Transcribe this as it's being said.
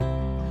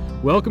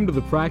Welcome to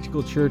the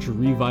Practical Church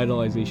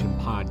Revitalization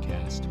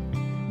Podcast.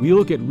 We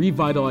look at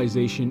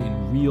revitalization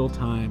in real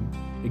time,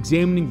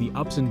 examining the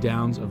ups and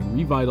downs of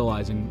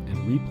revitalizing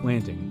and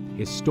replanting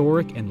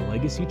historic and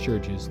legacy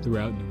churches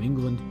throughout New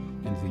England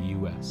and the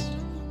U.S.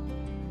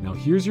 Now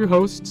here's your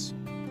hosts.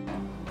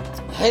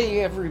 Hey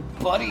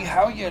everybody,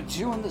 how you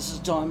doing? This is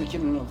Don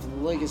McKinnon of the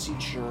Legacy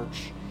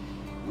Church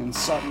in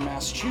Sutton,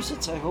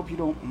 Massachusetts. I hope you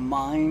don't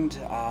mind.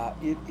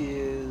 It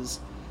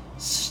is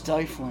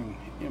stifling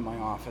in my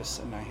office,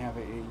 and I have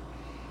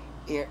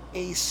a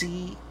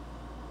AC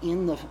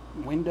in the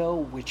window,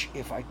 which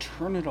if I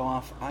turn it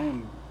off, I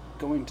am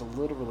going to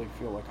literally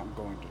feel like I'm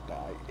going to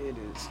die. It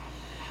is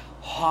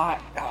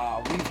hot.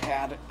 We've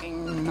had a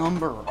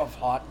number of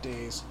hot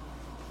days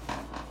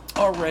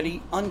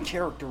already,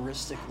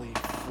 uncharacteristically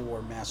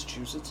for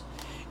Massachusetts.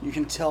 You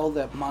can tell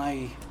that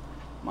my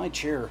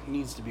chair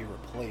needs to be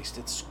replaced.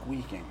 It's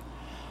squeaking.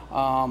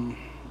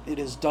 It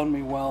has done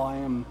me well.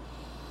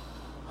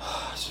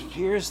 It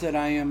appears that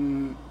I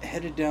am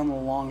headed down the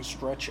long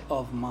stretch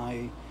of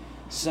my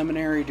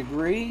seminary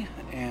degree,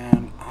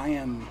 and I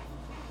am,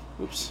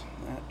 oops,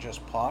 that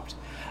just popped.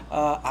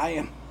 I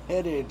am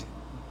headed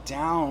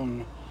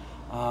down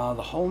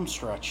the home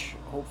stretch,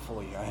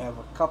 hopefully. I have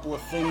a couple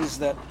of things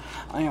that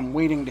I am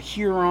waiting to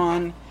hear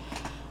on,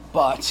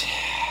 but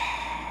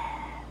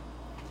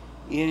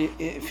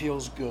it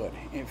feels good.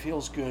 It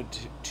feels good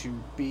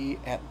to be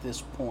at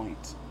this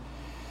point.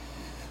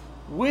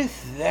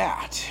 With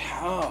that,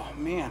 oh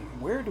man,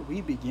 where do we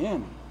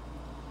begin?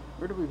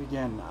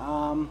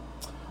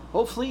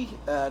 Hopefully,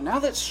 now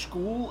that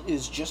school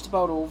is just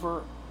about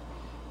over,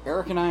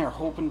 Eric and I are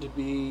hoping to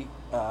be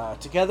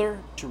together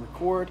to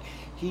record.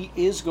 He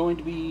is going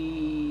to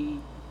be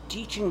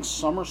teaching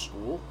summer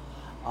school.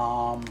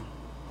 I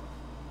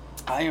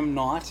am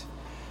not.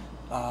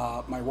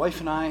 My wife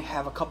and I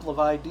have a couple of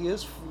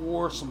ideas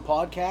for some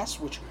podcasts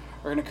which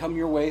are going to come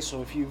your way.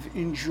 So if you've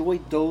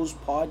enjoyed those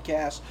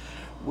podcasts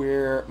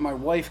where my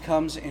wife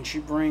comes and she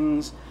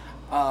brings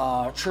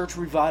church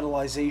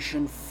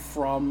revitalization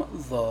from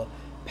the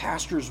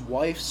pastor's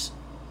wife's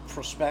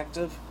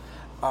perspective,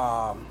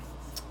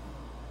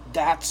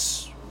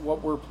 that's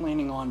what we're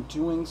planning on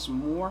doing some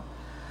more.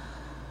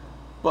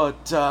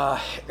 But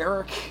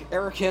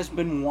Eric has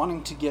been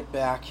wanting to get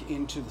back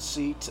into the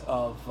seat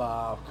of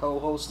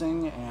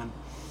co-hosting, and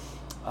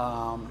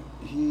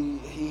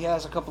he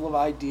has a couple of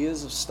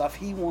ideas of stuff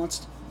he wants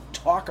to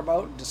talk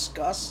about,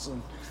 discuss,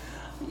 and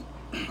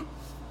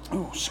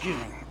oh, excuse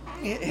me.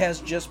 It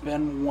has just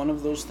been one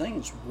of those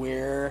things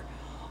where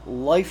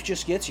life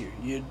just gets you.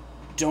 You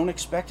don't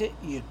expect it.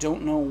 You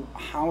don't know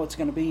how it's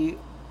going to be,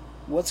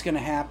 what's going to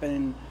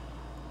happen,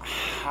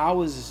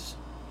 how is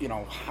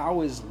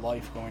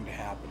life going to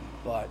happen?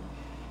 But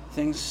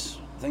things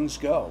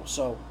go.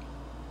 So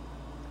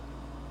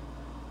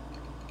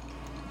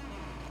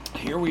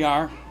here we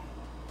are,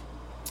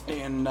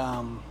 and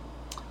I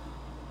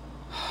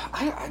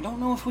don't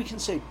know if we can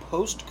say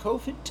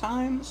post-COVID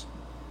times.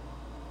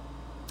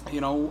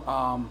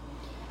 The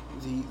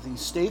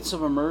states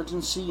of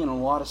emergency in a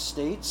lot of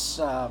states,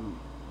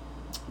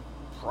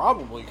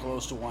 probably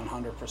close to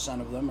 100%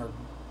 of them are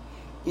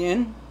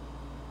in.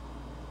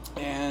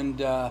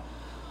 And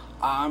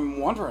I'm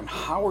wondering,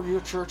 how are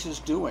your churches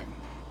doing?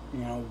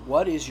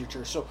 What is your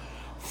church? So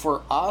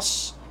for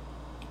us,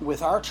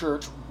 with our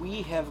church,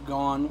 we have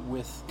gone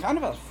with kind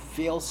of a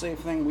fail-safe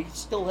thing. We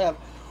still have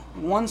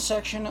one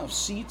section of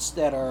seats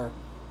that are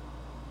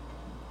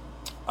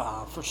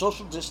for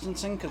social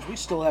distancing, because we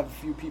still have a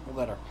few people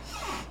that are,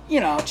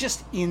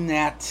 just in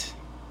that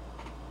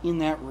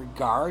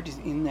regard,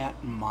 in that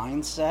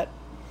mindset.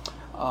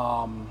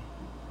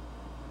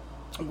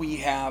 We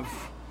have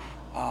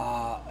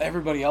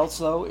everybody else,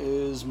 though,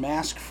 is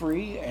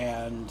mask-free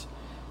and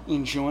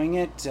enjoying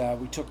it.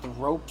 We took the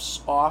ropes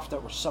off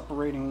that were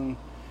separating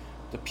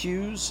the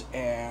pews,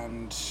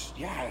 and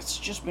yeah, it's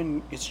just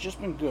been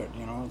good.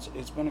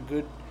 It's been a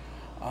good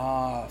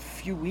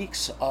few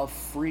weeks of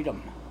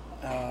freedom.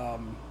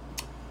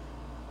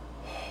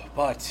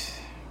 But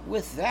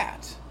with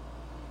that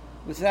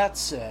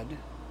said,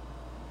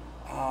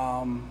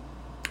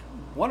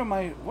 what do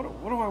I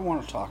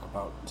want to talk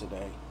about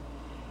today?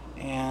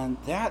 And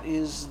that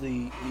is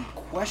the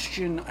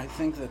question, I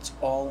think, that's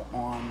all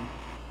on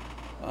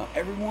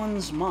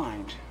everyone's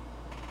mind.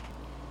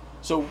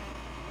 So,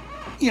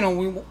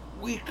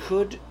 we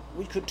could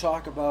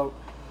talk about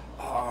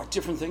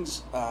different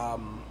things.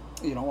 I'm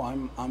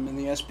in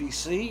the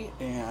SBC,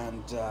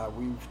 and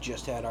we've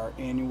just had our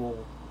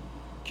annual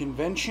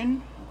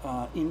convention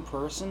in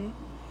person,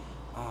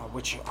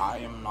 which I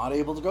am not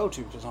able to go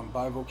to because I'm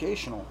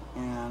bivocational,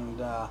 and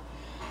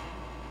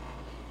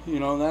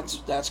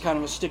that's kind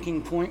of a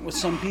sticking point with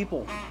some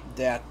people,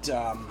 that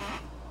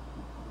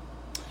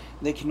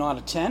they cannot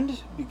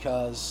attend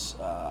because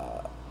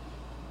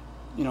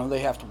they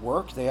have to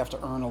work, they have to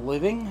earn a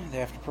living, they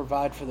have to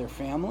provide for their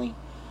family.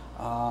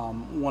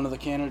 One of the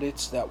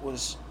candidates that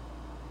was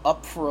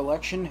up for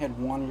election had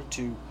wanted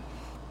to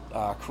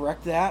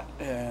correct that,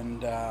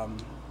 and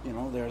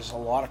there's a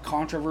lot of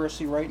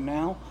controversy right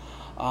now.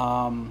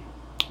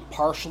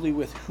 partially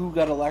with who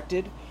got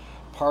elected,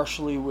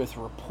 partially with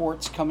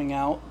reports coming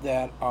out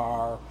that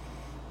are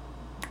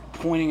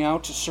pointing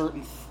out to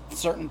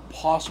certain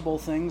possible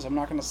things. I'm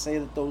not going to say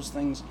that those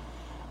things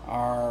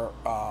are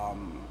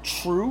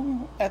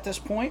true at this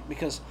point,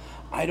 because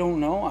I don't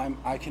know.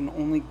 I can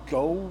only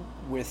go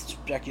with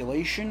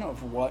speculation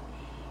of what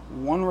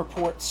one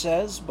report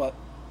says, but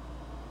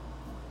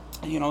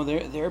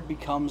there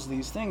becomes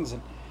these things.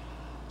 And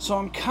so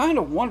I'm kind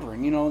of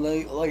wondering,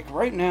 like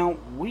right now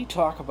we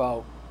talk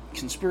about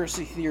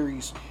conspiracy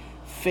theories,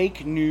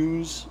 fake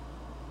news,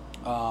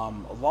 a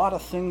lot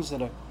of things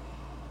that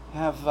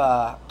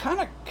have kind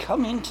of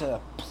come into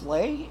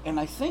play, and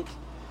I think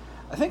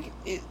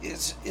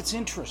it's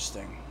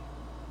interesting.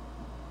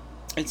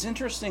 It's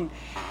interesting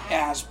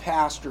as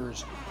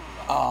pastors.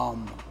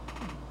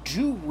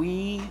 Do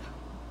we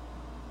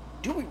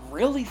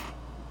really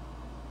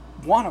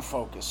want to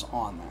focus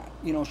on that?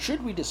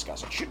 Should we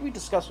discuss it? Should we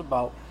discuss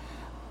about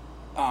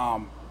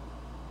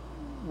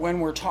when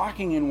we're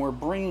talking and we're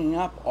bringing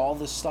up all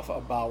this stuff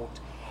about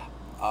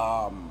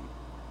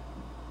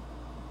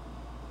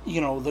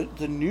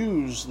the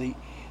news, the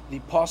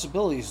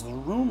possibilities, the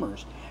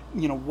rumors,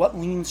 what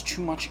leans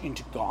too much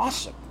into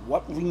gossip,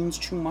 what leans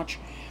too much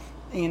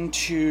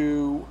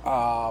into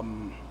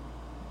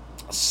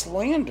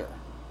slander?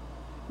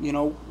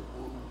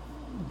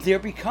 There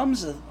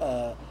becomes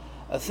a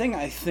thing,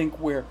 I think,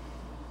 where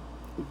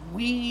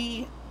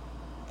we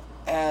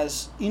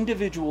as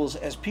individuals,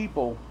 as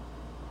people,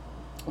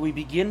 we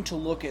begin to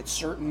look at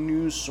certain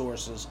news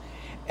sources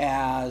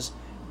as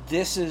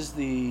this is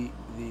the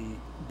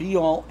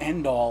be-all,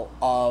 end-all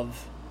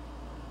of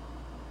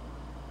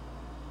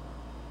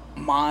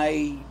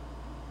my,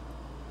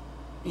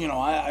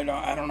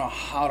 I don't know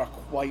how to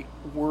quite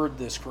word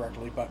this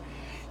correctly, but,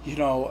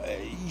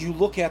 you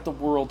look at the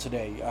world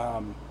today,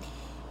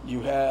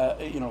 you have,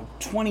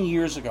 20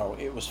 years ago,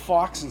 it was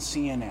Fox and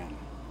CNN.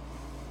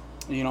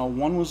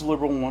 One was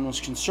liberal and one was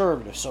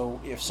conservative. So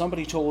if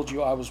somebody told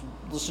you I was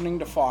listening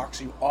to Fox,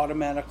 you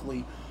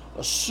automatically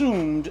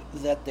assumed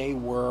that they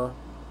were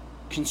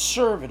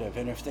conservative.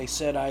 And if they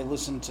said I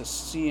listened to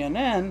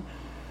CNN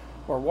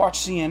or watch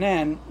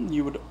CNN,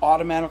 you would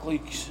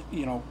automatically,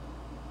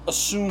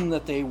 assume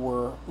that they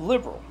were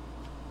liberal.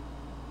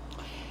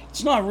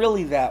 It's not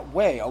really that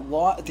way.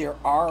 There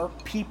are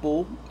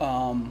people,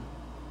 and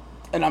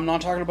I'm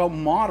not talking about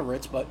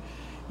moderates, but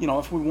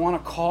if we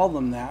want to call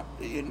them that,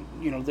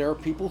 there are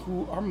people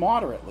who are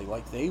moderately,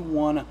 like they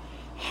want to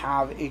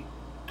have a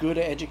good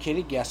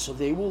educated guess, so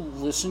they will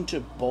listen to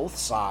both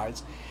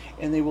sides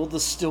and they will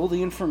distill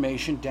the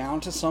information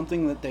down to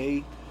something that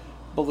they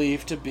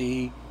believe to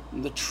be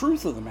the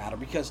truth of the matter.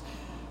 Because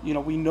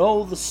we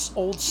know this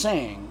old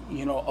saying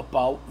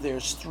about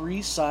there's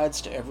three sides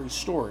to every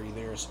story.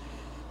 There's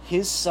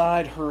his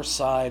side, her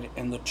side,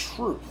 and the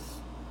truth.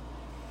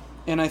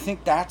 And I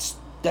think that's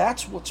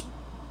what's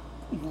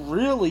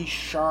really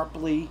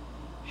sharply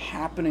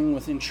happening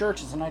within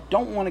churches. And I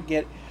don't want to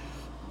get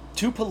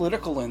too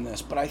political in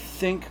this, but I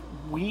think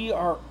we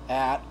are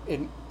at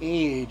an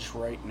age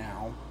right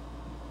now,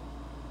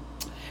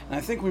 and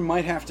I think we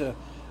might have to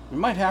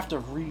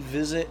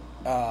revisit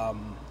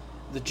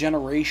the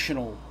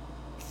generational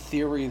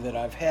theory that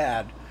I've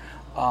had,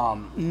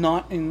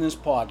 not in this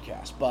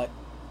podcast, but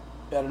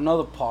at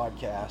another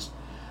podcast.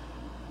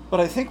 But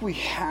I think we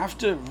have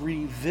to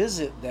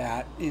revisit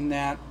that, in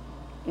that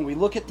when we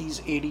look at these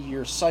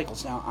 80-year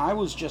cycles. Now, I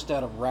was just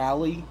at a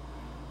rally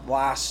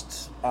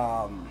last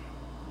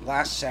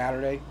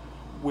Saturday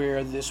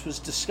where this was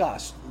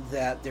discussed,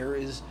 that there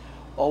is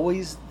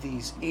always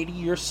these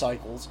 80-year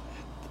cycles.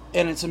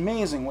 And it's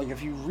amazing, like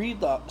if you read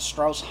the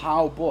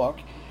Strauss-Howe book,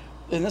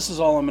 and this is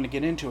all I'm going to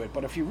get into it,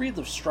 but if you read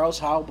the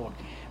Strauss-Howe book,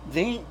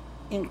 they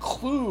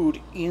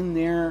include in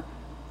their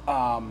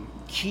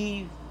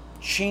key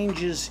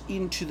changes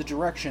into the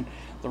direction,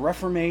 the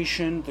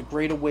Reformation, the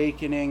Great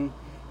Awakening,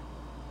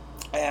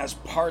 as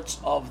parts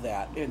of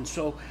that. And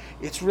so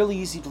it's really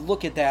easy to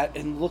look at that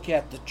and look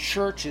at the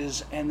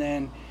churches and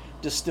then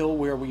distill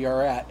where we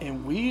are at.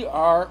 And we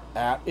are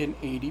at an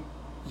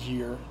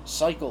 80-year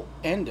cycle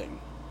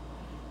ending.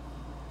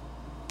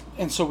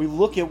 And so we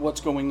look at what's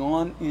going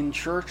on in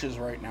churches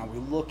right now. We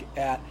look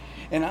at,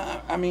 and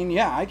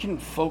I can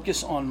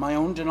focus on my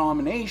own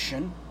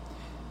denomination,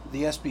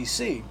 the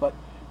SBC, but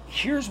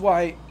here's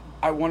why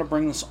I want to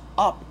bring this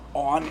up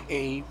on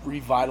a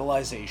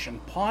revitalization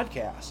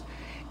podcast,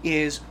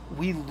 is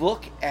we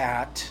look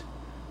at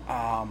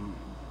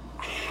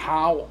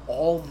how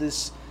all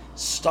this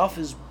stuff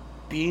is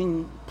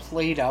being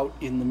played out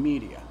in the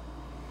media.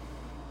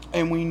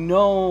 And we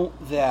know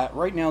that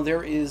right now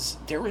there is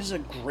a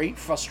great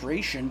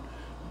frustration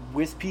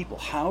with people.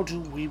 How do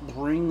we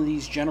bring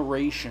these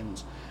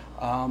generations,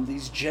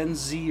 these Gen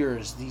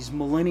Zers, these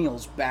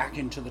millennials back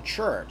into the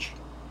church?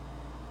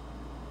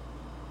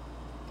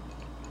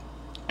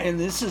 And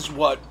this is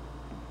what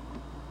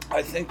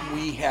I think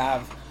we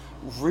have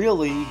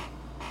really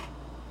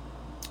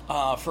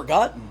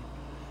forgotten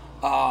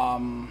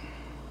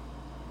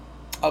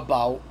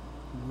about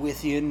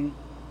within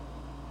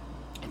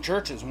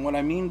churches. And what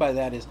I mean by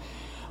that is,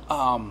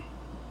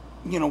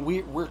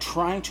 we're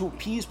trying to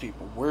appease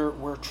people.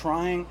 We're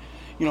trying,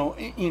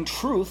 in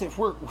truth, if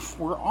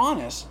we're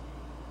honest,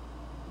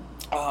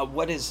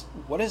 what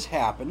has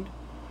happened,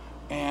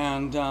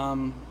 and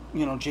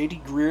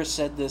J.D. Greear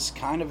said this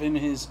kind of in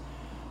his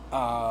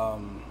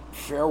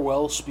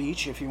farewell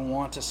speech, if you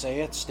want to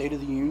say it, State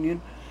of the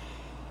Union.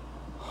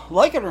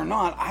 Like it or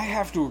not, I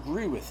have to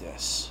agree with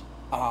this.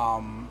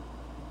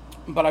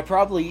 But I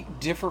probably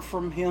differ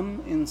from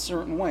him in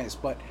certain ways.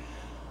 But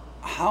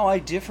how I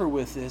differ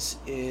with this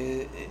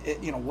is,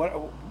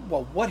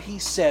 what he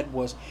said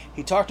was,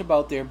 he talked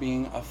about there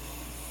being a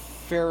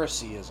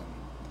Phariseeism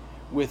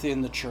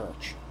within the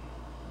church.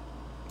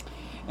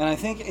 And I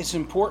think it's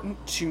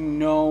important to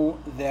know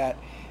that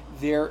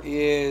there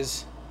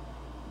is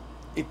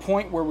a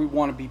point where we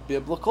want to be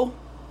biblical,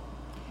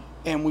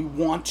 and we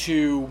want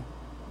to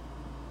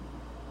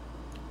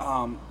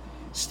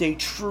stay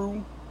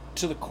true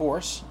to the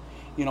course.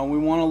 We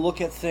want to look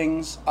at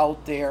things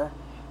out there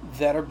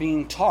that are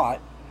being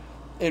taught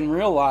and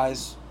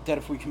realize that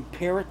if we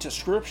compare it to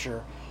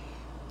Scripture,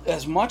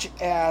 as much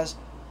as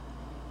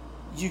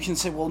you can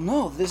say, well,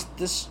 no, this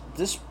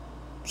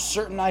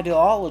certain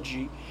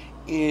ideology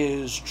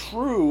is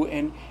true,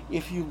 and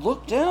if you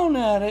look down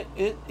at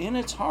it in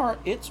its heart,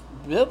 it's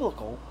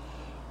biblical.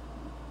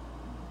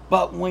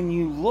 But when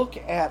you look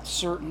at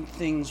certain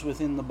things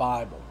within the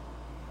Bible,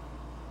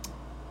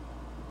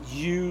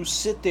 you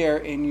sit there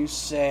and you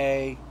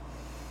say,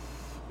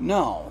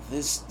 no,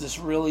 this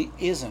really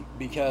isn't,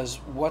 because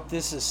what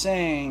this is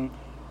saying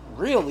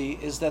really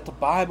is that the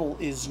Bible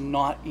is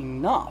not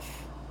enough.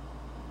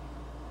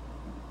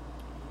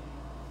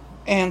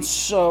 And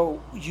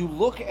so you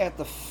look at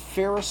the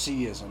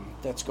Phariseeism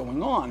that's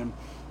going on, and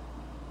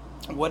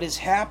what is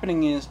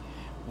happening is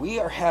we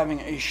are having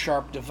a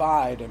sharp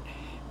divide, and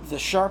the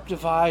sharp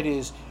divide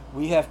is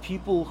we have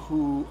people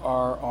who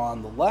are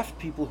on the left,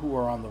 people who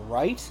are on the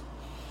right,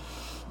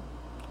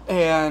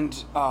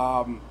 and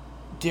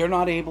they're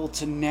not able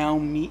to now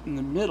meet in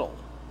the middle.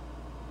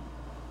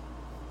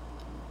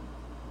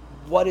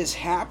 What is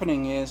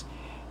happening is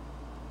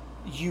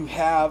you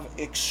have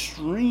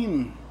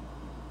extremism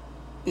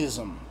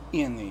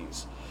in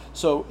these.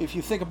 So if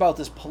you think about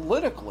this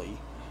politically,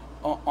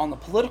 on the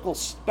political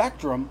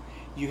spectrum,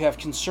 you have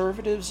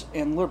conservatives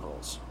and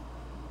liberals.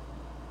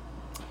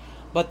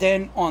 But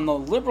then on the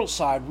liberal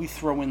side, we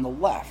throw in the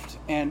left.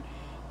 And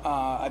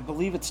I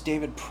believe it's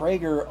David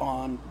Prager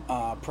on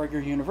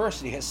Prager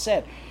University has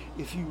said,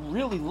 if you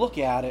really look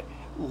at it,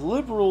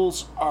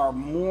 liberals are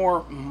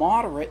more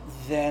moderate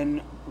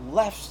than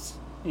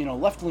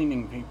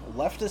left-leaning people.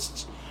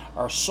 Leftists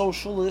are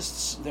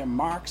socialists, they're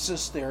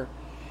Marxists, they're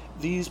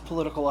these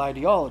political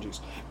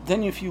ideologies.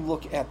 Then if you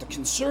look at the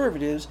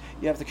conservatives,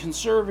 you have the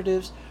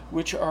conservatives,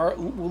 which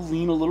will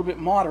lean a little bit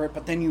moderate,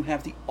 but then you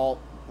have the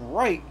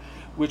alt-right,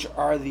 which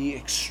are the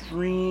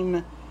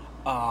extreme,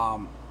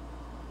 I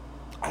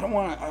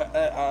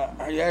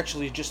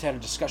actually just had a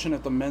discussion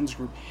at the men's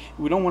group.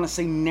 We don't want to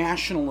say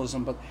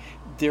nationalism, but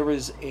there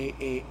is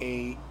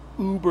a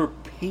uber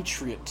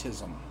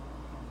patriotism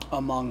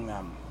among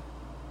them.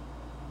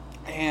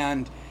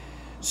 And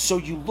so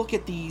you look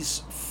at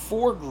these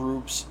four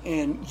groups,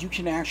 and you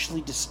can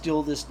actually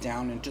distill this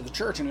down into the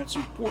church. And it's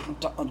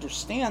important to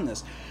understand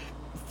this,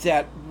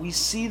 that we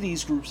see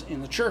these groups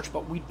in the church,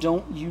 but we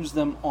don't use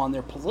them on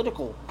their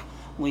political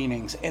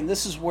leanings. And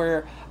this is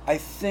where I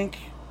think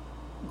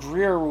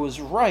Greear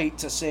was right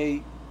to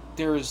say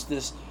there is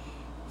this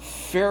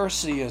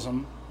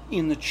Phariseeism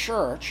in the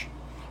church,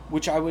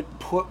 which I would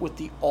put with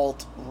the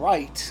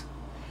alt-right,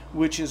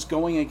 which is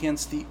going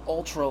against the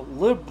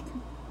ultra-liberal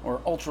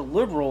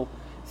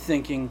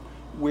thinking,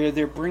 where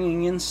they're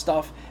bringing in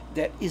stuff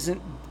that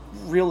isn't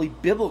really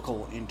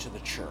biblical into the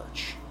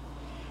church.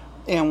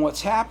 And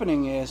what's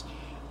happening is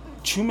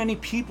too many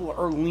people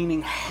are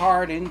leaning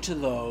hard into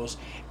those,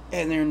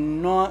 and they're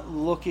not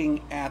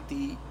looking at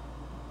the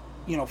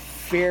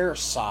fair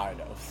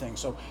side of things.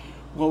 So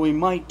what we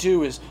might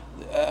do is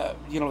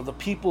the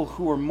people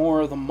who are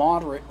more of the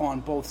moderate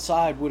on both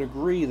sides would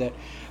agree that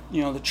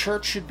the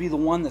church should be the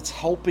one that's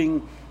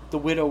helping the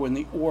widow and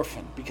the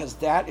orphan, because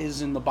that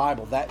is in the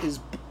Bible, that is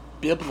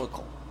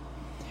biblical.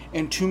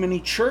 And too many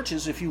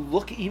churches, if you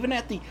look even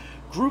at the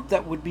group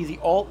that would be the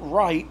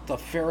alt-right, the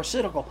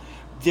Pharisaical,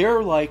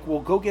 they're like, well,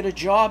 go get a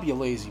job, you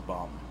lazy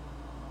bum.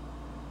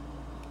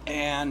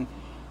 And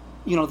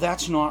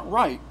that's not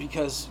right,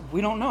 because we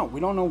don't know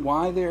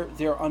why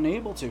they're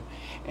unable to.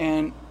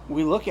 And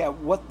we look at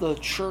what the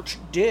church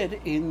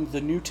did in the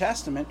New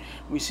Testament.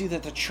 We see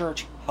that the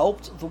church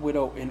helped the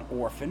widow and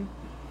orphan.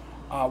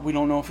 We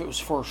don't know if it was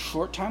for a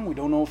short time. We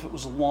don't know if it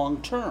was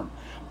long term,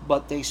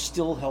 but they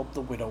still helped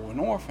the widow and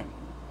orphan.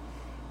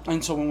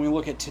 And so when we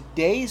look at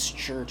today's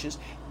churches,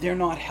 they're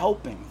not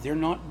helping. They're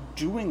not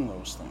doing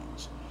those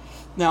things.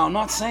 Now, I'm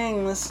not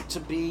saying this to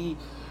be,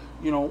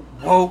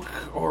 woke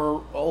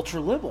or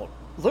ultra-liberal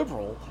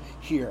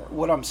here.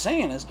 What I'm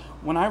saying is,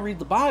 when I read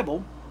the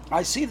Bible,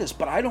 I see this,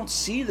 but I don't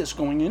see this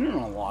going in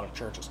a lot of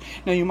churches.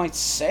 Now, you might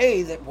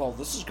say that, well,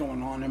 this is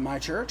going on in my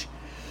church.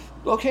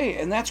 Okay,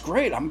 and that's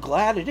great. I'm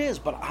glad it is,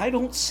 but I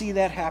don't see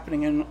that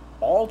happening in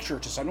all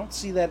churches. I don't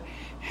see that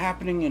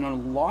happening in a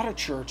lot of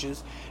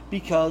churches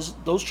because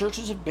those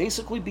churches have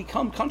basically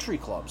become country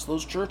clubs.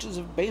 Those churches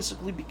have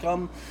basically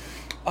become,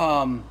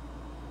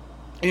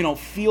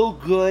 feel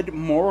good,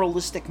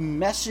 moralistic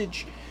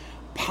message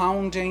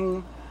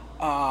pounding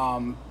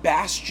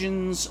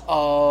bastions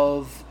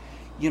of,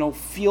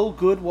 feel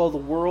good while the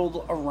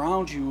world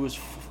around you is,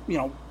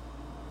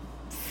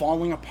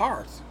 falling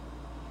apart.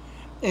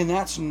 And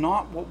that's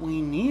not what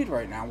we need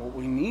right now. What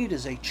we need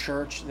is a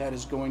church that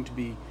is going to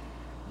be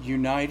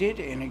united,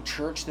 and a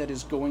church that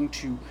is going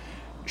to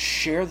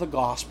share the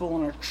gospel,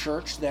 and a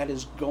church that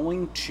is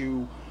going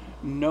to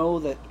know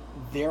that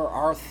there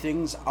are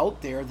things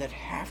out there that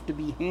have to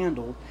be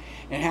handled,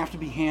 and have to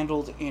be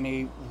handled in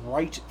a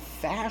right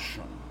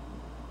fashion.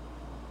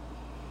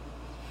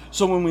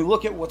 So when we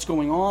look at what's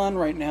going on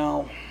right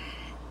now,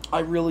 I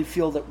really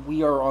feel that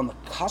we are on the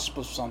cusp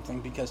of something,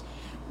 because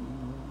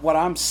what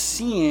I'm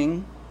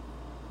seeing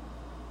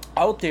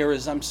out there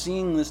is I'm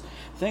seeing this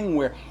thing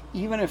where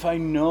even if I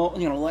know,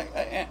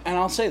 and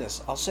I'll say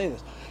this,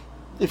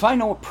 if I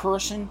know a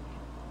person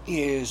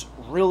is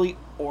really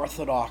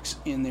orthodox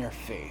in their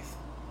faith,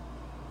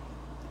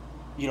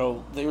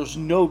 there's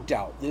no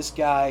doubt this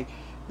guy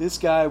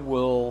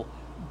will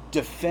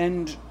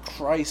defend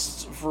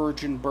Christ's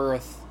virgin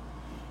birth,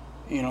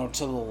 to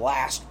the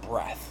last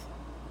breath.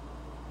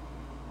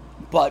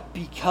 But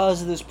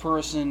because this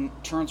person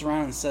turns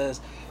around and says,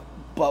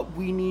 but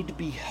we need to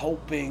be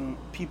helping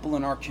people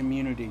in our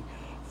community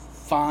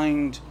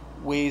find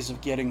ways of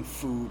getting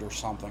food or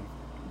something,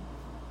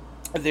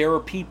 there are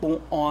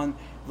people on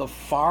the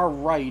far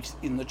right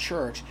in the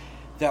church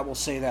that will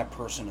say that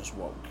person is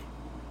woke.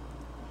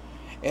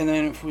 And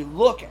then if we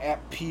look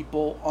at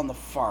people on the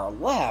far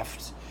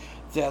left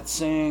that's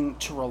saying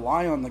to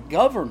rely on the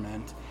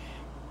government,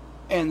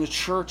 and the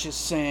church is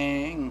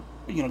saying,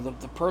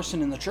 the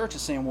person in the church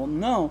is saying, well,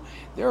 no,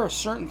 there are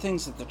certain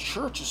things that the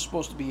church is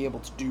supposed to be able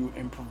to do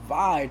and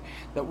provide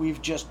that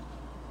we've just,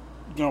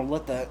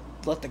 let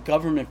the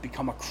government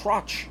become a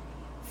crutch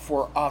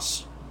for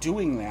us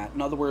doing that.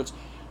 In other words,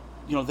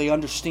 they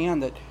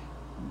understand that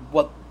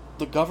what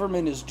the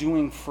government is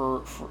doing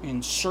for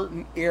in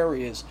certain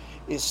areas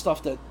is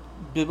stuff that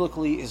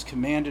biblically is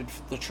commanded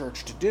the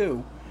church to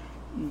do.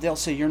 They'll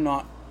say you're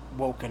not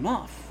woke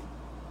enough.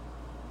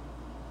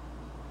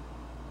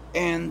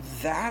 And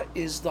that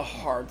is the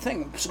hard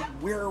thing. So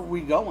where are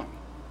we going?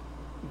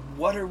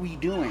 What are we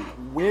doing?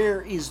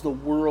 Where is the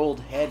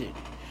world headed?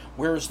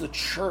 Where is the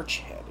church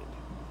headed?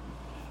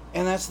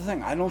 And that's the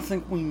thing. I don't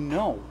think we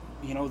know.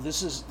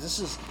 This is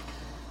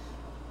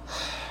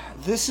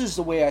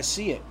the way I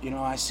see it.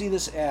 I see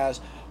this as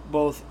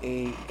both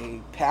a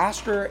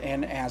pastor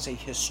and as a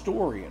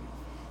historian.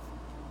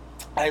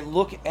 I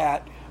look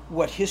at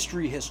what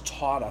history has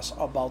taught us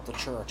about the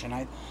church, and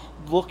I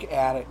look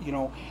at it,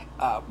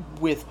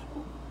 with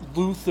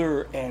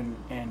Luther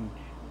and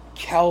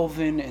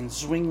Calvin and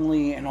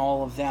Zwingli and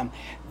all of them.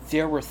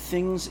 There were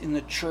things in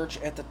the church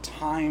at the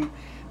time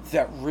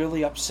that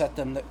really upset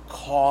them, that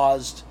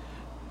caused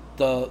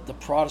the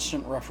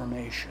Protestant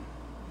Reformation.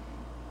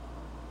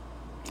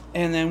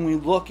 And then we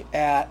look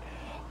at,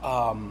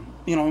 and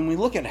we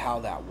look at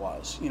how that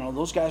was.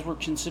 Those guys were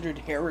considered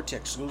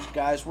heretics. Those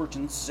guys were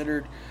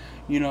considered,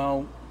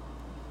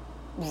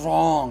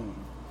 wrong.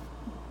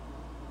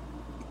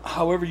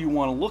 However you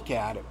want to look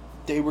at it,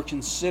 they were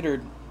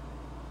considered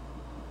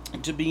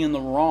to be in the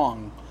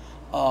wrong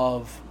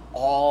of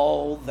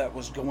all that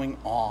was going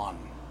on.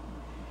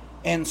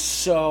 And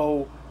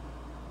so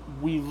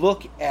we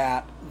look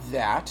at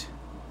that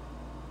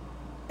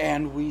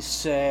and we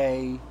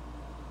say,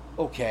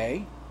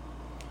 okay,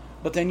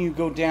 but then you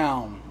go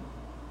down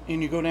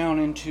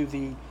into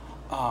the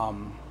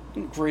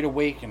Great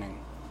Awakening,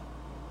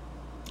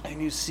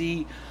 and you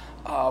see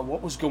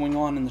what was going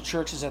on in the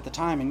churches at the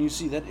time, and you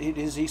see that it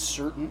is a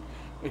certain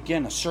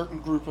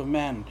group of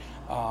men,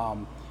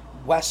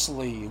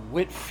 Wesley,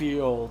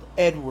 Whitefield,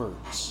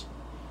 Edwards,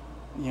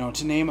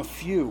 to name a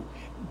few,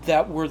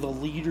 that were the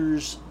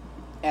leaders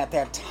at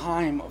that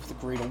time of the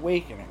Great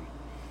Awakening.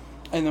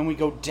 And then we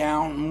go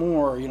down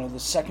more, the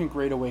Second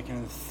Great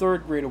Awakening, the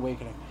Third Great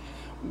Awakening.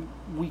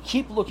 We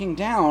keep looking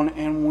down,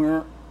 and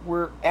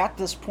we're at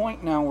this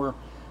point now where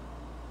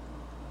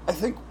I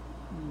think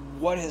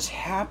what has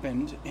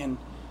happened, and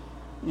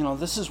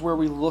this is where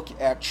we look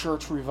at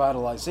church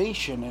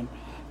revitalization,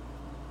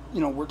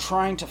 and we're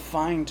trying to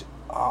find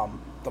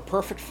the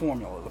perfect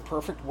formula, the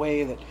perfect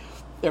way that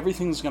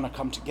everything's going to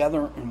come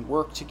together and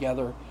work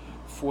together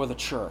for the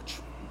church.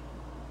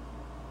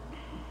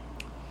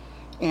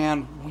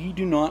 And we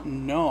do not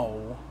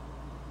know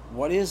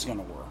what is going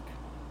to work.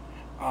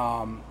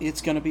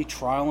 It's going to be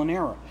trial and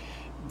error.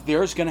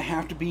 There's going to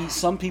have to be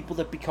some people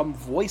that become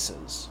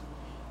voices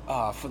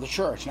for the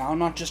church. Now, I'm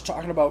not just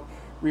talking about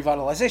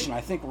revitalization.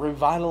 I think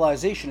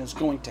revitalization is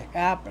going to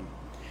happen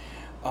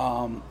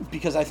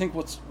because I think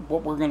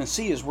what we're going to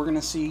see is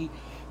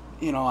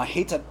I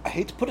hate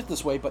to put it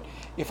this way, but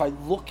if I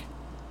look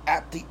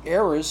at the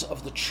eras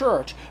of the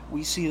church,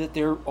 we see that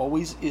there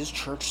always is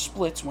church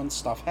splits when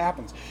stuff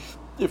happens.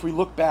 If we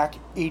look back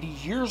 80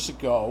 years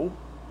ago,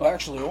 well,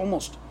 actually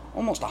almost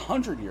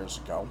 100 years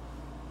ago,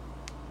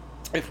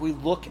 if we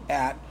look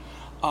at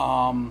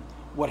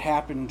what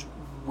happened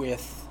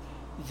with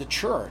the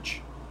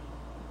church,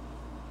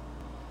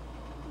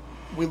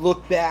 we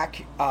look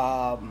back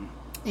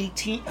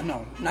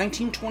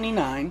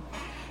 1929,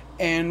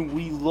 and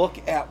we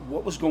look at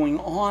what was going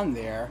on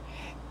there,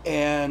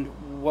 and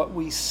what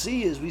we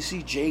see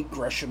J.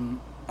 Gresham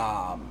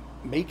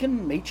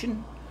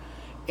Machen,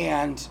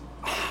 and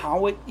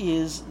how it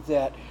is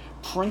that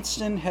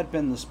Princeton had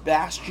been this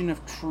bastion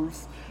of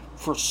truth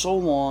for so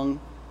long,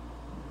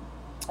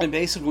 and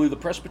basically the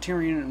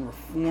Presbyterian and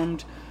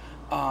Reformed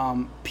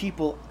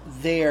people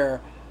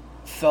there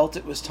felt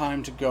it was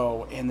time to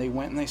go, and they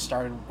went and they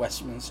started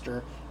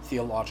Westminster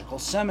Theological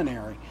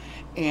Seminary,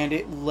 and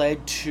it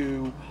led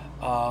to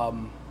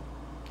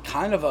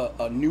kind of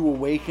a new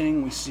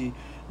awakening. We see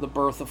the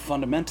birth of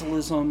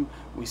fundamentalism.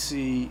 We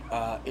see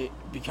it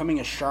becoming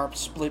a sharp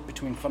split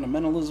between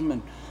fundamentalism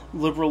and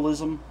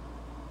liberalism,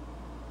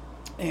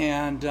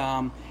 and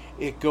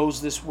it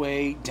goes this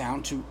way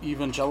down to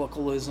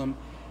evangelicalism,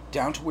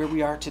 down to where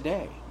we are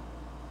today.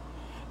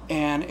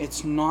 And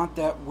it's not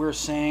that we're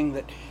saying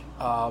that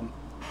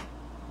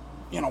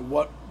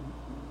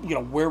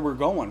where we're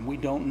going, we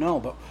don't know,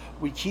 but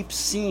we keep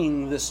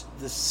seeing this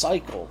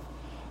cycle.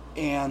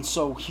 And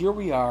so here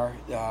we are,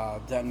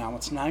 that now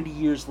it's 90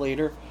 years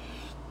later,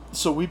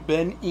 so we've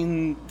been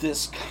in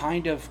this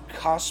kind of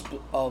cusp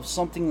of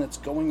something that's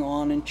going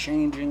on and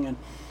changing and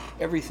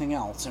everything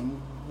else.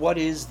 And what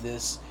is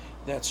this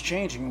that's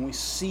changing? And we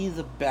see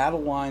the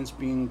battle lines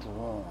being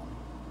drawn.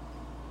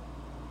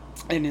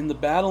 And in the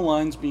battle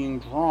lines being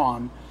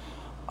drawn,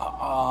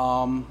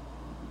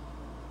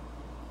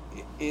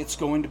 it's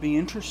going to be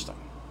interesting.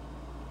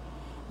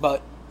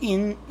 But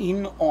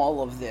in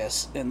all of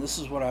this, and this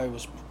is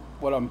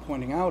what I'm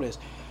pointing out, is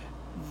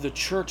the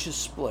church is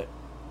split.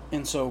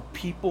 And so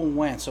people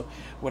went. So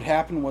what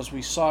happened was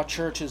we saw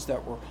churches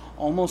that were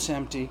almost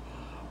empty.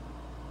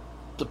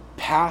 The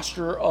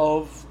pastor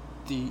of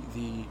the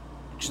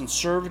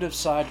conservative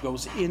side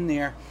goes in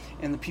there,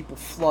 and the people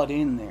flood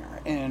in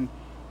there. And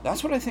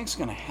that's what I think is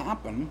going to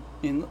happen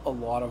in a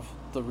lot of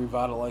the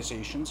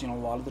revitalizations. A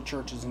lot of the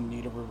churches in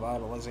need of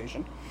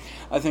revitalization.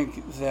 I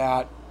think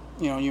that,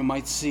 you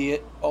might see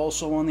it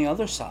also on the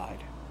other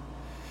side.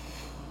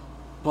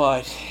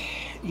 But,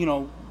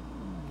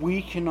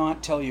 we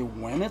cannot tell you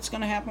when it's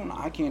going to happen.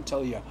 I can't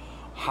tell you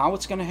how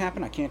it's going to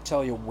happen. I can't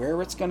tell you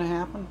where it's going to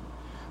happen.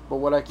 But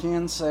what I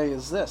can say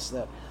is this,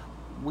 that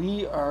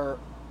we are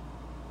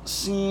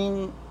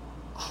seeing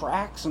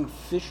cracks and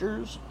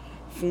fissures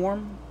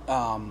form,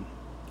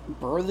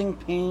 birthing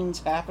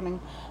pains happening,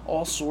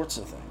 all sorts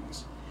of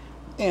things.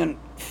 And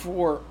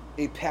for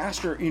a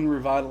pastor in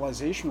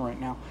revitalization right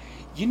now,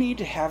 you need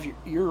to have your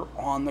ear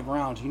on the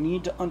ground. You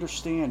need to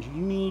understand.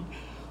 You need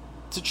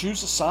to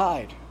choose a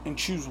side and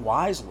choose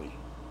wisely.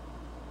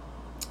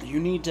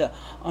 You need to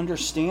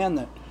understand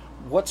that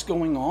what's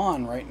going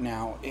on right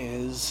now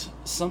is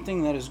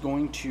something that is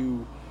going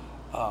to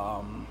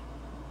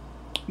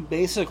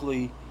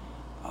basically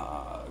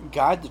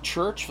guide the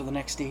church for the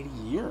next 80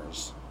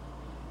 years.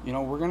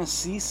 We're going to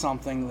see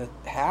something that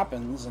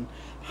happens, and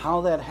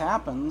how that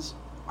happens,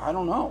 I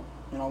don't know.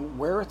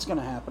 Where it's going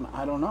to happen,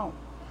 I don't know.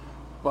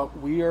 But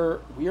we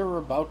are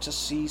about to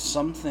see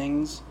some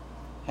things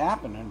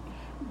happen, and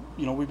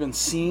we've been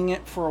seeing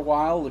it for a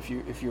while. If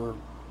you're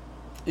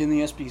in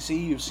the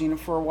SBC, you've seen it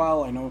for a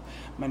while. I know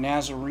my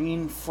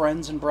Nazarene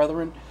friends and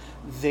brethren,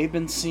 they've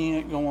been seeing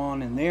it go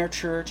on in their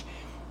church.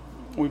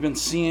 We've been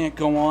seeing it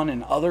go on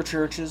in other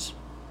churches,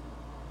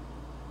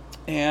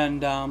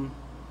 and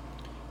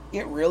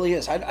it really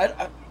is.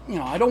 I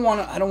don't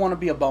want to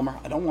be a bummer.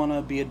 I don't want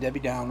to be a Debbie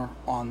Downer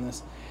on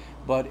this,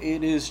 but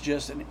it is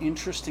just an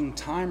interesting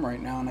time right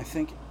now. And I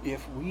think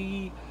if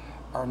we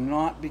are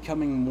not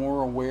becoming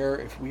more aware,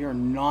 if we are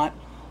not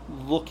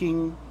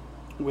looking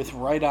with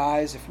right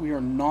eyes, if we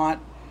are not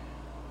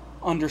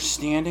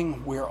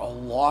understanding where a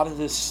lot of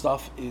this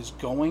stuff is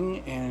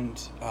going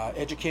and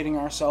educating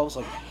ourselves.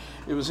 Like,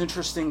 it was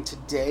interesting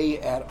today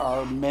at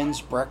our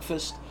men's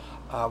breakfast.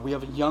 We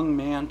have a young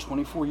man,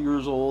 24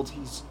 years old.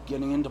 He's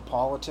getting into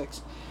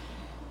politics.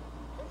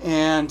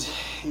 And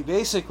he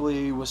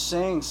basically was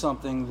saying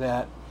something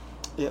that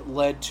it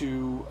led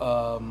to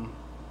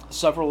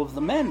several of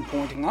the men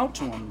pointing out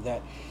to him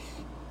that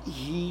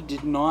he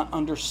did not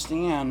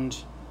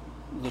understand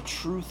the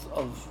truth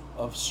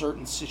of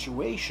certain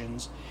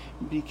situations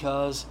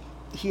because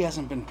he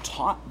hasn't been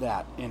taught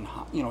that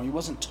he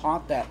wasn't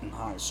taught that in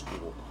high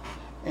school,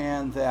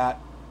 and that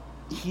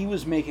he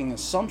was making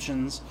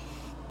assumptions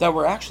that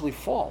were actually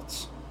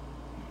false.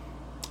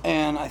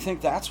 And I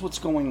think that's what's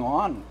going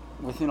on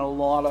within a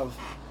lot of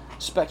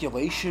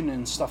speculation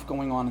and stuff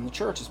going on in the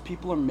church, is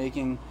people are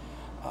making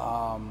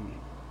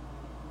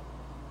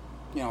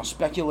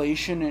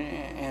speculation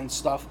and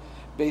stuff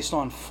based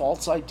on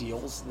false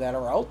ideals that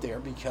are out there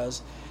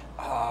because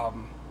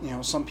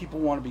some people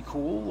want to be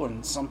cool,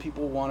 and some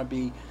people want to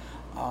be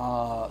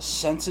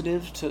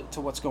sensitive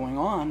to what's going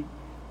on.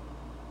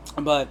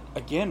 But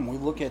again, we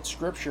look at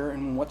Scripture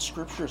and what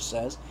Scripture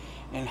says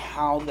and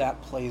how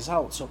that plays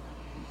out. So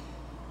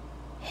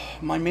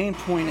my main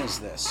point is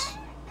this.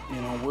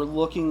 We're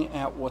looking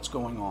at what's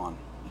going on.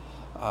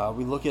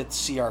 We look at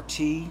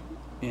CRT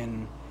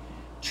in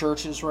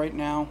churches right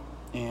now,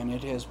 and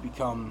it has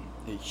become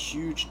a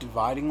huge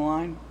dividing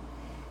line.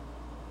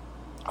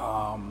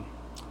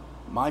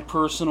 My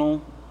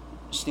personal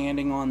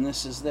standing on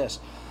this is this.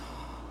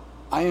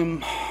 I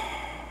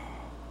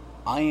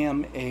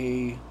am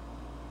a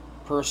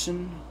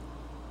person,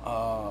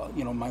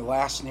 my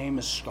last name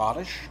is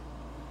Scottish.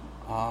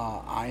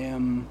 I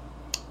am,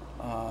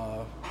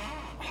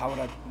 how would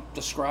I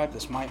describe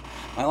this? My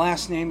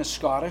last name is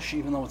Scottish,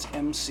 even though it's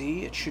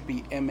MC. It should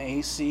be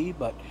MAC,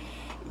 but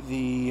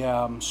the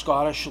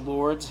Scottish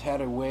lords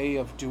had a way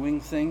of doing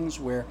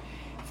things where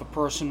if a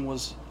person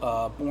was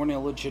born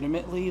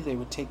illegitimately, they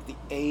would take the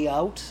A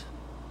out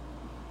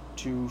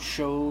to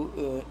show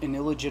an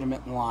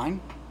illegitimate line.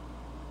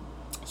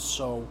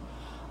 So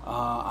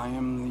I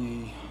am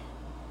the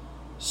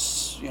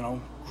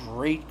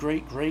great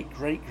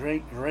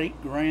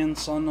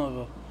grandson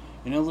of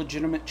an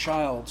illegitimate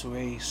child to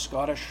a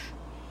Scottish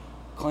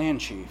clan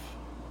chief,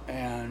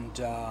 and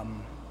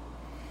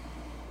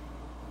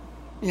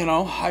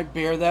I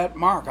bear that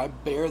mark. I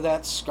bear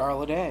that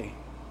scarlet A.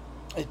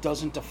 It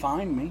doesn't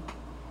define me.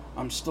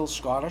 I'm still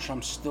Scottish.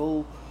 I'm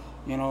still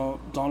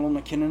Donald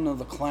MacKinnon of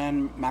the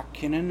clan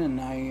MacKinnon, and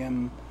I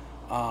am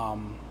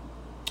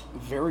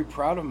very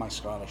proud of my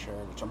Scottish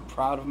heritage. I'm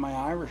proud of my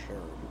Irish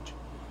heritage.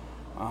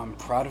 I'm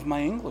proud of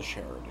my English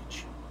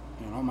heritage.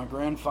 My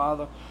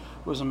grandfather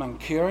was a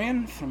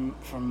Mancunian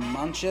from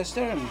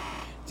Manchester and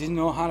didn't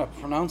know how to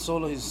pronounce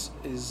all his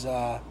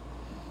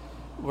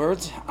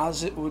words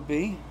as it would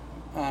be,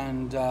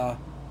 and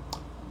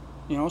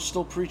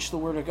still preached the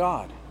Word of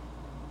God.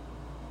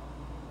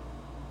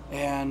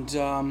 And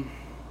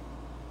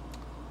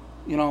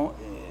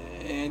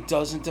it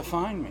doesn't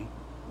define me.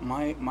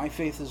 My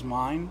faith is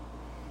mine.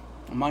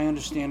 My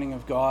understanding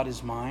of God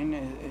is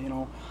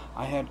mine.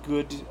 I had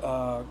good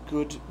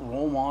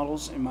role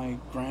models in my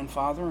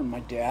grandfather and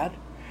my dad.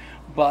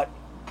 But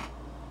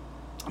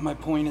my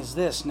point is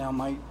this. Now,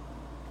 my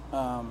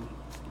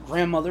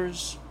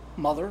grandmother's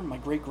mother, my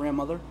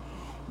great-grandmother,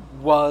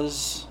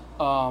 was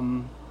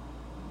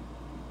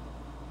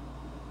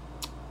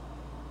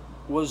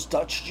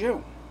Dutch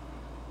Jew.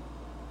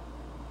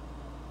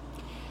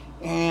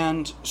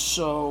 And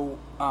so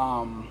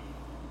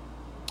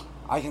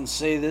I can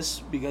say this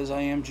because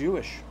I am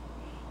Jewish.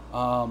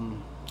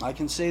 I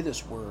can say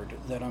this word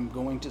that I'm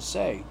going to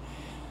say.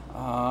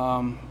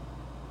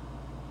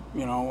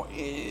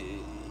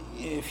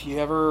 If you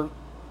ever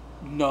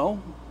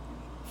know,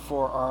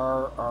 for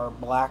our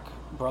black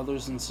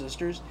brothers and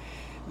sisters,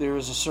 there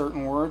is a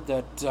certain word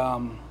that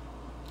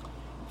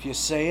if you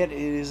say it,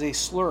 it is a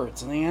slur.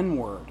 It's the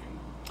N-word.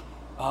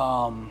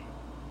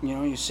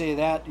 You say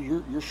that,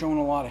 you're showing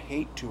a lot of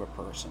hate to a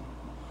person.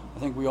 I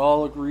think we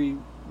all agree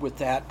with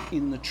that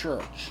in the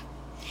church.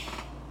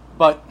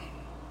 But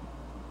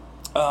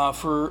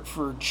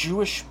for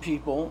Jewish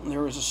people,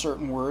 there is a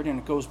certain word, and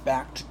it goes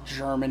back to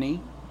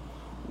Germany,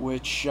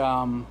 which,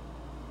 if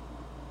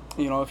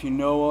you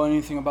know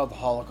anything about the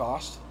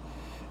Holocaust,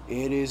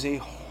 it is a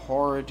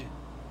horrid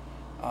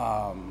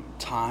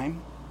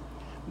time.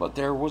 But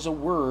there was a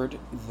word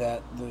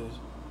that the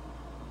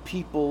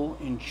people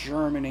in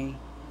Germany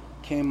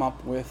came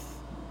up with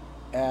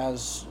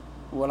as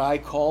what I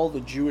call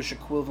the Jewish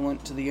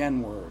equivalent to the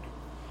N-word.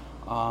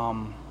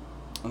 And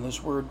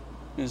this word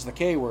is the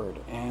K-word,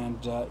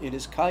 and it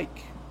is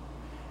kike.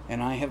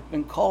 And I have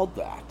been called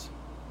that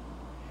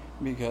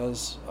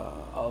because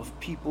of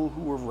people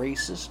who were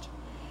racist,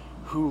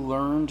 who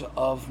learned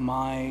of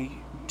my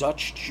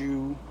Dutch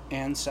Jew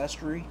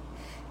ancestry,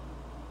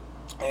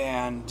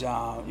 and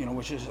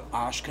which is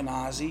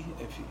Ashkenazi,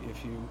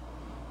 if you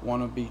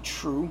want to be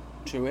true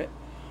to it.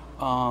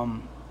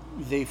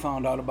 They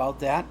found out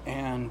about that,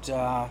 and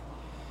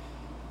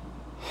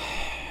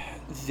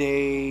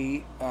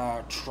they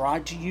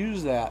tried to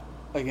use that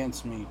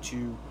against me,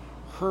 to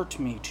hurt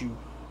me, to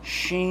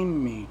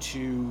shame me,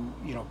 to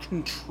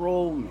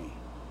control me.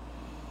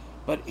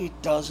 But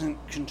it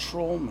doesn't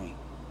control me.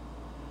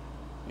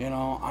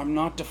 I'm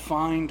not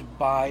defined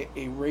by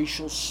a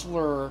racial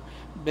slur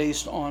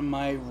based on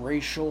my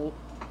racial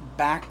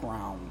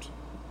background.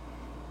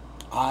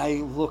 I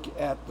look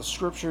at the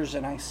scriptures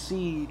and I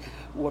see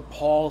what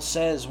Paul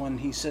says when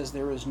he says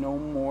there is no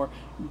more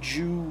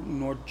Jew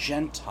nor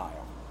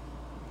Gentile.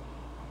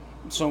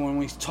 So when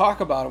we talk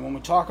about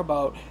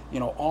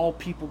all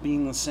people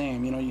being the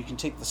same, you can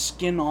take the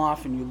skin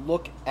off and you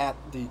look at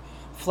the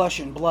flesh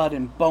and blood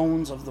and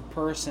bones of the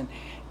person,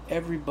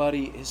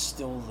 everybody is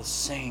still the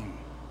same.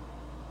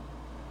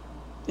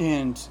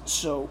 And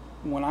so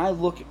when I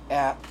look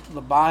at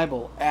the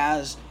Bible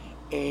as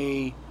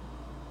a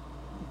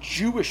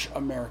Jewish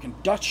American,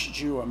 Dutch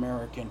Jew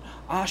American,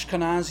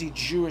 Ashkenazi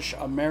Jewish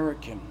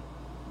American,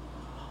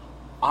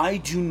 I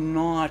do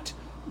not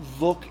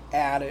look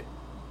at it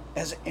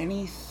as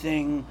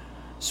anything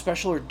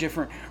special or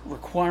different,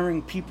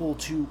 requiring people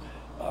to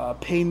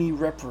pay me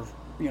whatever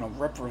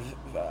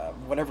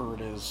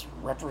it is,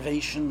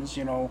 reprivations.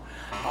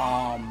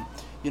 I'm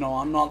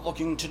not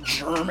looking to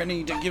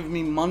Germany to give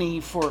me money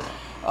for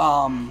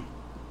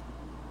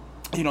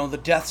the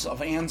deaths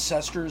of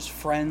ancestors,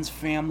 friends,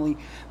 family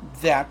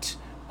that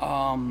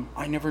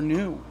I never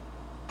knew.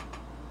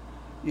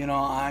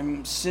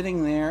 I'm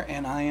sitting there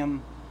and I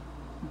am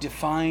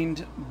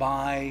defined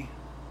by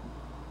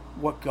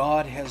what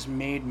God has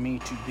made me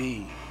to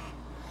be.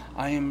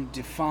 I am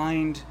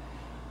defined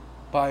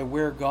by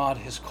where God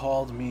has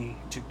called me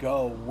to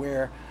go,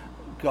 where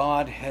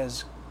God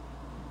has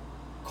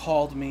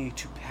called me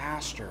to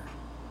pastor.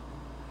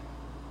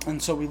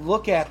 And so we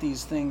look at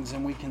these things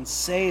and we can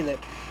say that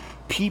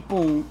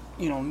people,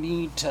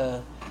 need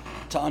to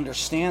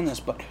understand this,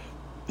 but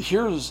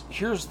here's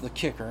the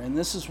kicker, and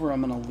this is where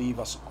I'm going to leave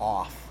us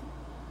off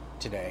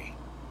today.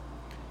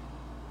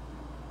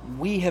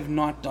 We have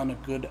not done a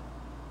good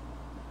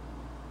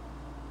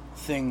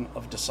thing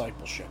of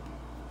discipleship.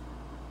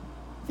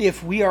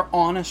 If we are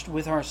honest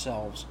with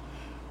ourselves,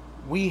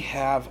 we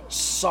have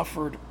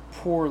suffered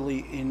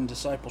poorly in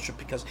discipleship,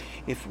 because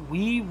if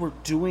we were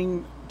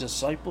doing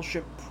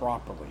discipleship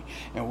properly,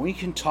 and we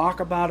can talk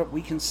about it,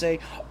 we can say,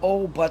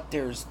 oh, but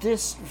there's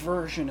this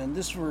version and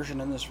this version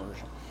and this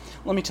version.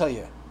 Let me tell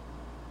you,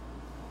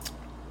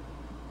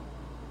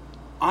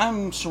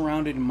 I'm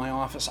surrounded in my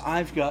office.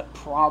 I've got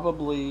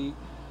probably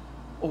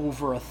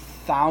over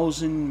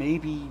 1,000,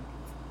 maybe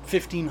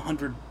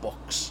 1,500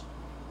 books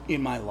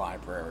in my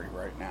library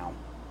right now.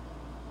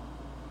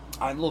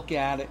 I look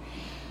at it,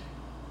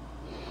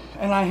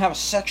 and I have a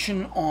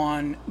section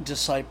on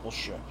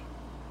discipleship.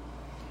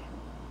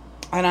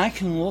 And I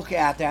can look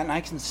at that and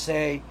I can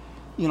say,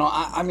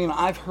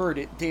 I've heard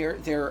it.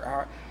 There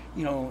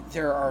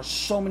are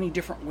so many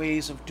different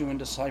ways of doing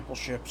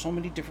discipleship, so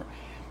many different...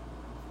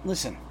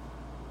 Listen,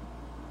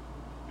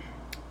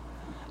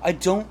 I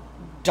don't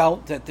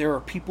doubt that there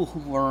are people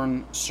who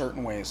learn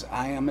certain ways.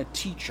 I am a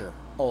teacher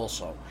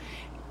also.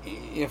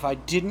 If I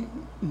didn't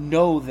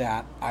know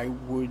that, I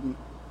wouldn't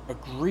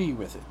agree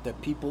with it,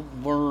 that people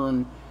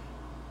learn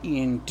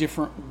in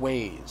different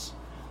ways.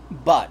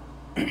 But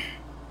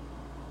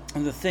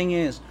and the thing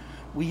is,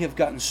 we have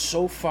gotten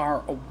so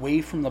far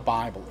away from the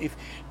Bible. If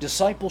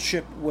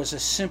discipleship was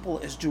as simple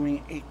as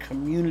doing a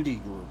community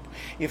group,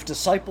 if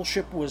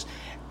discipleship was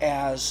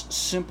as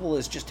simple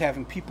as just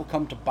having people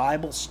come to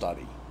Bible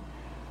study,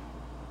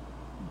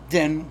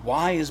 then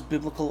why is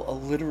biblical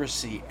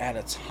illiteracy at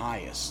its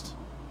highest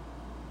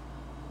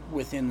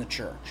within the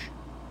church?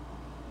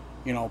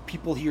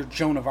 People hear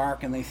Joan of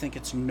Arc and they think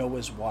it's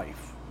Noah's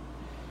wife.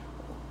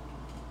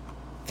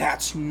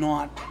 That's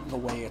not the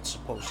way it's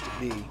supposed to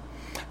be.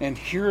 And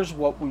here's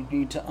what we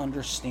need to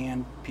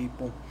understand,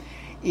 people,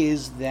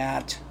 is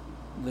that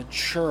the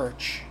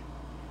church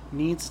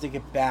needs to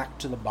get back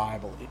to the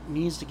Bible. It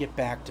needs to get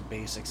back to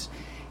basics.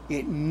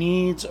 It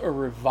needs a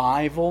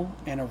revival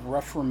and a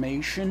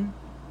reformation.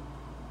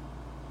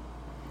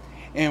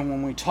 And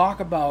when we talk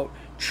about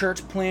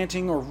church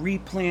planting or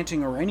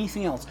replanting or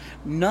anything else,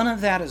 none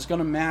of that is going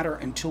to matter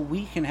until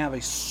we can have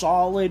a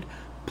solid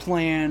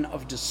plan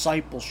of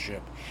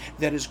discipleship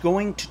that is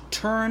going to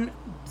turn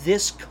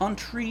this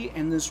country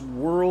and this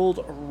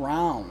world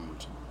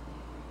around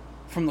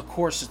from the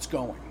course it's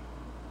going.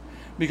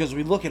 Because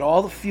we look at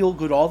all the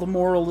feel-good, all the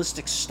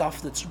moralistic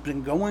stuff that's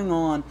been going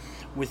on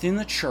within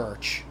the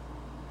church,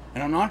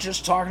 and I'm not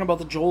just talking about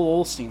the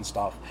Joel Osteen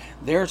stuff.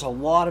 There's a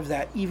lot of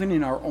that even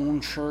in our own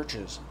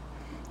churches.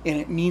 And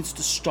it needs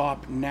to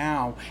stop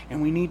now.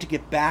 And we need to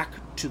get back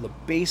to the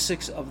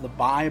basics of the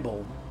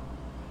Bible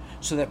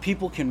so that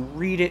people can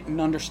read it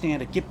and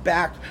understand it. Get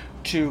back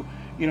to,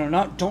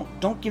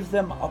 don't give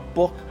them a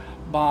book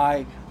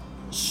by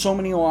so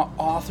many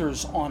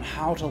authors on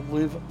how to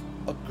live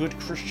a good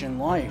Christian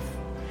life.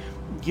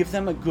 Give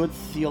them a good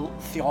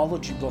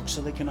theology book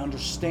so they can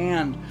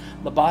understand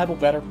the Bible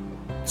better,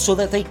 so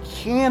that they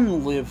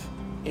can live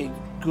a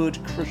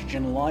good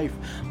Christian life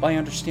by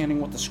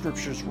understanding what the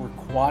Scriptures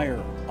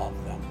require of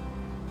them.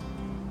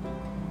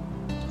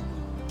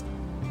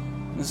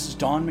 This is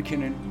Don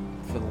McKinnon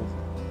for the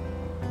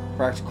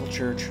Practical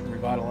Church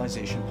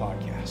Revitalization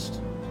Podcast,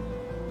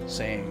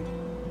 saying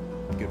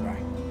goodbye.